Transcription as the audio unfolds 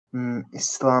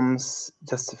Islam's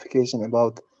justification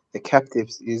about the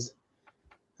captives is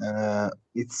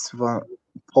it's one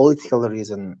political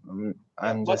reason. Yeah,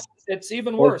 I'm but just it's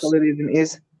even Political worse. reason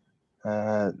is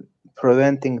uh,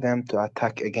 preventing them to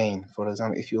attack again. For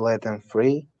example, if you let them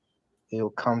free, they will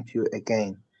come to you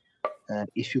again.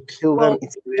 If you kill them, Well,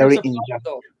 it's there's very a problem unjust.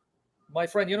 though, my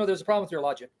friend. You know, there's a problem with your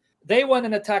logic. They went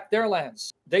and attacked their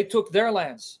lands. They took their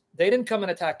lands. They didn't come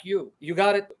and attack you. You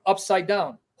got it upside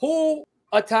down. Who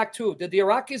attacked who? Did the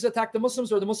Iraqis attack the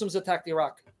Muslims or the Muslims attacked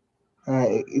Iraq?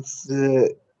 It's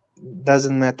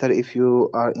doesn't matter if you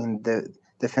are in the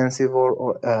defensive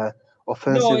or No,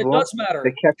 offensive it war. does The matter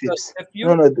because captives, if no,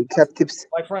 you, no, the captives,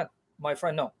 my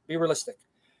friend, no, be realistic.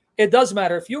 It does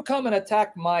matter if you come and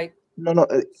attack my no, no,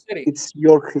 city. it's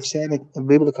your Christianic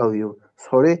biblical view.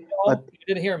 Sorry, but No, you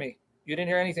didn't hear me. You didn't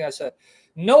hear anything I said.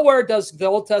 Nowhere does the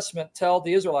Old Testament tell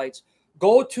the Israelites,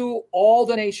 go to all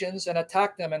the nations and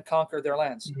attack them and conquer their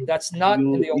lands. That's not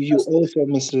in the Old you Testament. also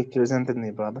misrepresented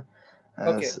me, brother.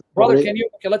 Okay, brother, Sorry. can you?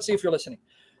 Okay, let's see if you're listening.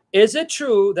 Is it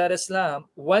true that Islam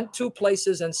went to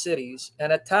places and cities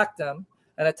and attacked them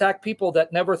and attacked people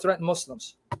that never threatened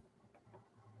Muslims?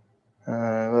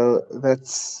 Well,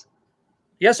 that's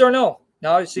Yes or no?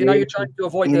 Now, see, now you're yes, trying to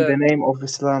avoid in the. the name of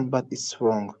Islam, but it's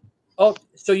wrong. Oh,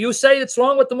 so you say it's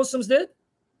wrong what the Muslims did?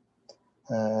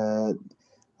 Uh,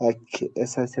 like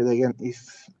as I said again, if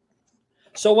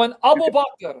So when Abu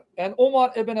Bakr and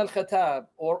Umar ibn al-Khattab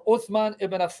or Uthman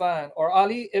ibn Affan or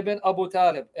Ali ibn Abu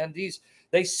Talib and these,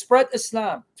 they spread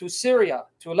Islam to Syria,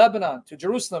 to Lebanon, to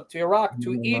Jerusalem, to Iraq,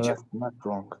 to no, no, Egypt. that's not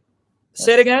wrong.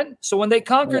 Say it That's again. So when they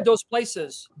conquered those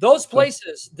first,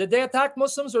 places, did they attack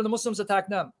Muslims or the Muslims attack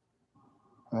them?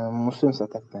 Muslims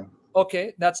attack them.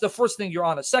 Okay, that's the first thing you're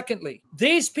honest. Secondly,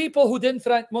 these people who didn't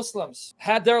threaten Muslims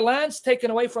had their lands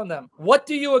taken away from them. What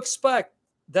do you expect?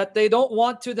 That they don't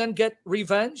want to then get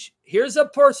revenge? Here's a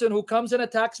person who comes and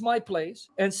attacks my place,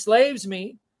 enslaves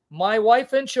me, my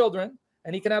wife and children,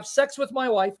 and he can have sex with my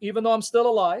wife even though I'm still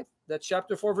alive. That's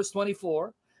chapter 4, verse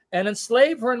 24. And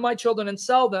enslave her and my children and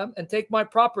sell them and take my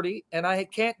property, and I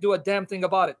can't do a damn thing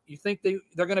about it. You think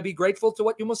they're going to be grateful to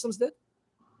what you Muslims did?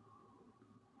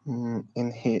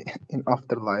 In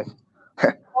afterlife.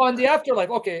 Oh, in the afterlife.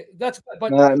 Okay, that's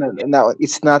but No, no, no,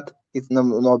 it's not. It's no,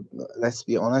 no. Let's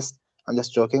be honest. I'm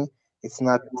just joking. It's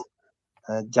not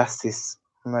justice.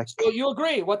 so Like you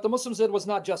agree what the Muslims did was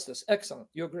not justice. Excellent.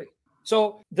 You agree.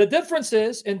 So the difference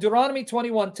is in Deuteronomy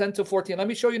 21, 10 to 14. Let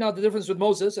me show you now the difference with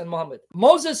Moses and Muhammad.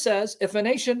 Moses says if a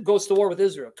nation goes to war with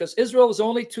Israel, because Israel was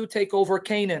only to take over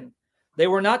Canaan. They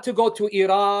were not to go to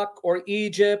Iraq or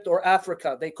Egypt or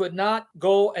Africa. They could not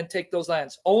go and take those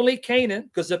lands. Only Canaan,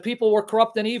 because the people were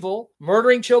corrupt and evil,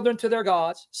 murdering children to their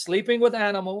gods, sleeping with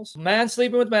animals, man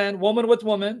sleeping with man, woman with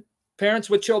woman, parents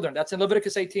with children. That's in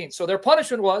Leviticus 18. So their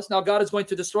punishment was now God is going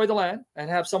to destroy the land and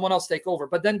have someone else take over.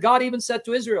 But then God even said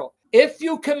to Israel, if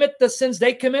you commit the sins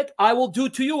they commit, I will do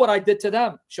to you what I did to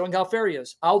them, showing how fair he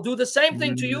is. I'll do the same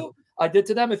thing to you I did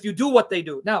to them if you do what they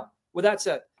do. Now, with that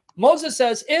said, Moses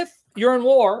says, if you're in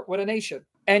war with a nation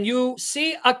and you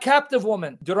see a captive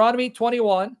woman, Deuteronomy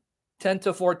 21, 10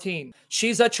 to 14,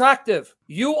 she's attractive.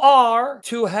 You are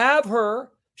to have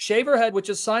her shave her head, which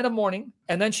is sign of mourning,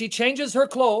 and then she changes her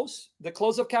clothes, the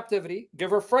clothes of captivity,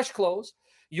 give her fresh clothes.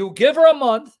 You give her a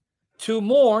month to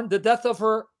mourn the death of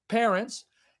her parents.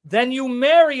 Then you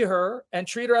marry her and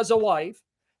treat her as a wife.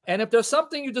 And if there's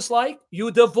something you dislike,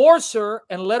 you divorce her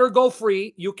and let her go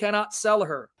free. You cannot sell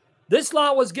her. This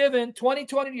law was given 20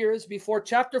 years before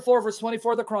chapter 4, verse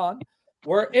 24 of the Quran,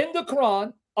 where in the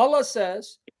Quran, Allah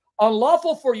says,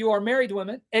 unlawful for you are married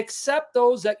women, except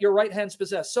those that your right hands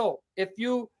possess. So if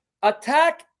you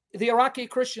attack the Iraqi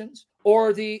Christians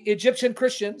or the Egyptian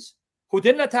Christians who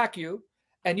didn't attack you,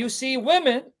 and you see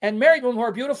women and married women who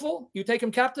are beautiful, you take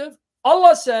them captive,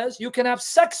 Allah says you can have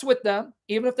sex with them,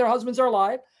 even if their husbands are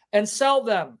alive, and sell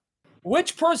them.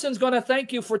 Which person's going to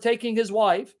thank you for taking his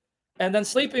wife and then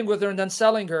sleeping with her and then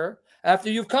selling her after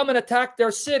you've come and attacked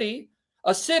their city,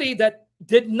 a city that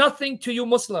did nothing to you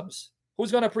Muslims? Who's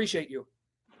going to appreciate you?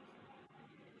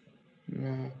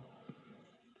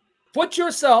 Put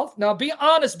yourself, now be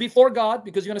honest before God,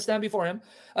 because you're going to stand before him.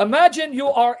 Imagine you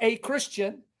are a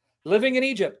Christian living in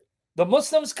Egypt. The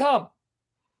Muslims come.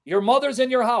 Your mother's in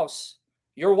your house.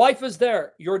 Your wife is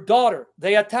there. Your daughter.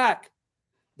 They attack.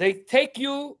 They take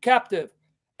you captive.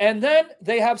 And then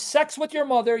they have sex with your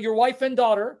mother, your wife and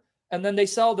daughter, and then they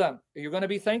sell them. Are you going to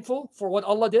be thankful for what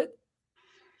Allah did?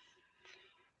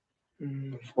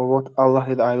 For what Allah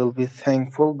did, I will be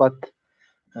thankful. But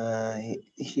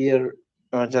here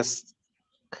are just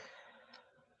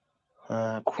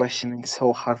questioning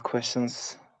so hard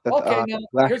questions that Okay, are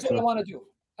now here's what I laughter. want to do.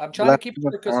 I'm trying to Let keep me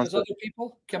it because there's answer. other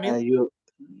people. Camille, You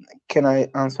can I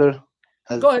answer?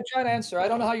 As, go ahead, try to answer. I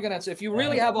don't know how you're gonna answer. If you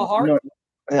really have a heart,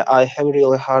 no, I have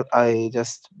really hard. I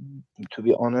just, to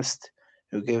be honest,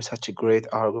 you gave such a great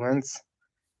arguments.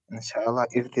 Inshallah,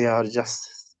 if they are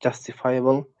just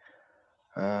justifiable,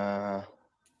 uh,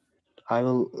 I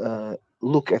will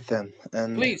look at them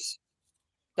and please.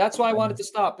 That's why I wanted to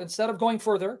stop. Instead of going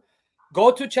further,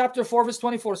 go to chapter 4, verse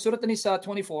 24, Surah An-Nisa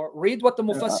 24. Read what the uh,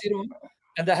 Mufassirun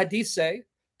and the Hadith say.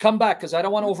 Come back because I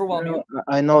don't want to overwhelm no, you.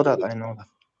 I know that. I know that.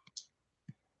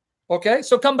 Okay,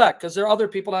 so come back because there are other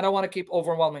people. I don't want to keep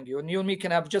overwhelming you. And you and me can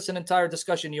have just an entire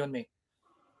discussion, you and me.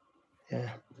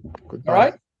 Yeah. All Goodbye.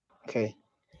 right? Okay.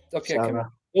 Okay, Camille.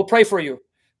 Inshallah. We'll pray for you.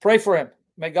 Pray for him.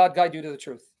 May God guide you to the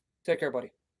truth. Take care,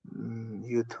 buddy.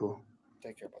 You too.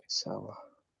 Take care, buddy. Inshallah.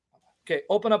 Okay,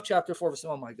 open up chapter 4, verse.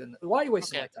 Oh my goodness. Why are you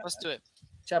wasting Okay, my time? let's do it.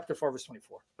 Chapter 4, verse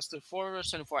 24. Let's do 4 verse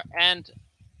 24. And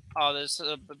there's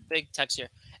a big text here.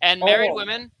 And married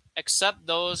women, except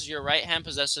those your right hand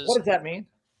possesses. What does that mean?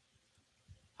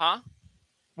 Huh?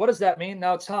 What does that mean?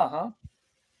 Now it's huh?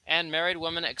 And married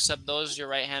women, except those your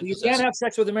right hand You possesses. can't have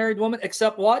sex with a married woman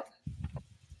except what?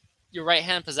 Your right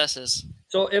hand possesses.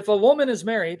 So if a woman is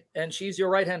married and she's your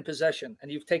right hand possession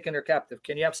and you've taken her captive,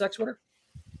 can you have sex with her?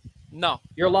 No.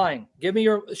 You're lying. Give me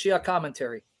your Shia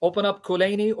commentary. Open up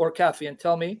Kulaini or Kafi and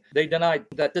tell me they denied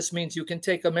that this means you can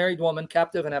take a married woman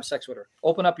captive and have sex with her.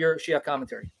 Open up your Shia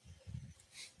commentary.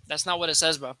 That's not what it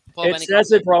says, bro. It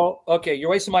says it, bro. Okay, you're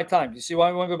wasting my time. You see why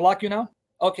I'm going to block you now?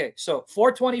 Okay, so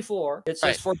 424, it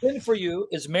says, forbidden for you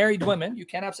is married women. You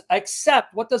can't have,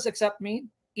 except, what does except mean?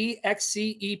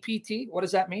 E-X-C-E-P-T. What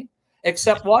does that mean?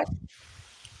 Except what?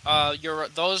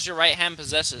 Those your right hand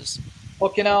possesses.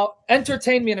 Okay, now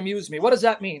entertain me and amuse me. What does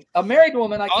that mean? A married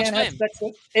woman I can't have sex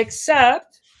with,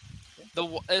 except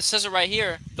it says it right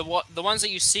here. The ones that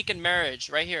you seek in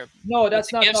marriage, right here. No,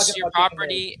 that's not gifts, your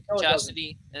property,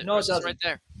 chastity. No, it doesn't. Right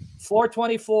there.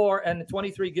 424 and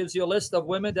 23 gives you a list of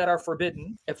women that are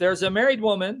forbidden. If there's a married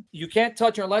woman, you can't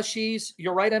touch her unless she's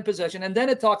your right hand possession. And then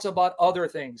it talks about other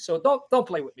things. So don't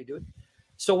play with me, dude.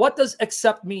 So what does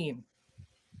except mean?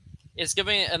 It's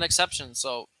giving an exception.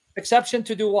 So exception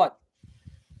to do what?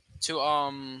 To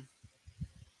hold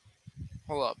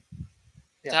up.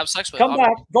 Yeah. To have sex with. Come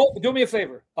back. Go do me a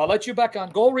favor. I'll let you back on.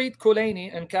 Go read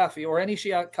Kulaini and Kafi or any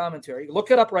Shia commentary.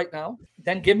 Look it up right now.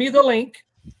 Then give me the link.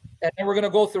 And then we're going to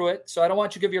go through it. So I don't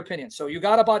want you to give your opinion. So you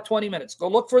got about 20 minutes. Go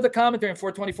look for the commentary in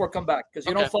 424. Come back because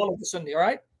you don't follow the Sunni. All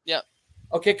right? Yeah.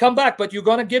 Okay, come back. But you're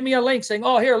going to give me a link saying,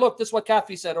 oh, here, look, this is what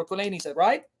Kafi said or Kulaini said,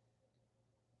 right?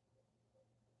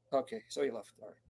 Okay, so you left. All right.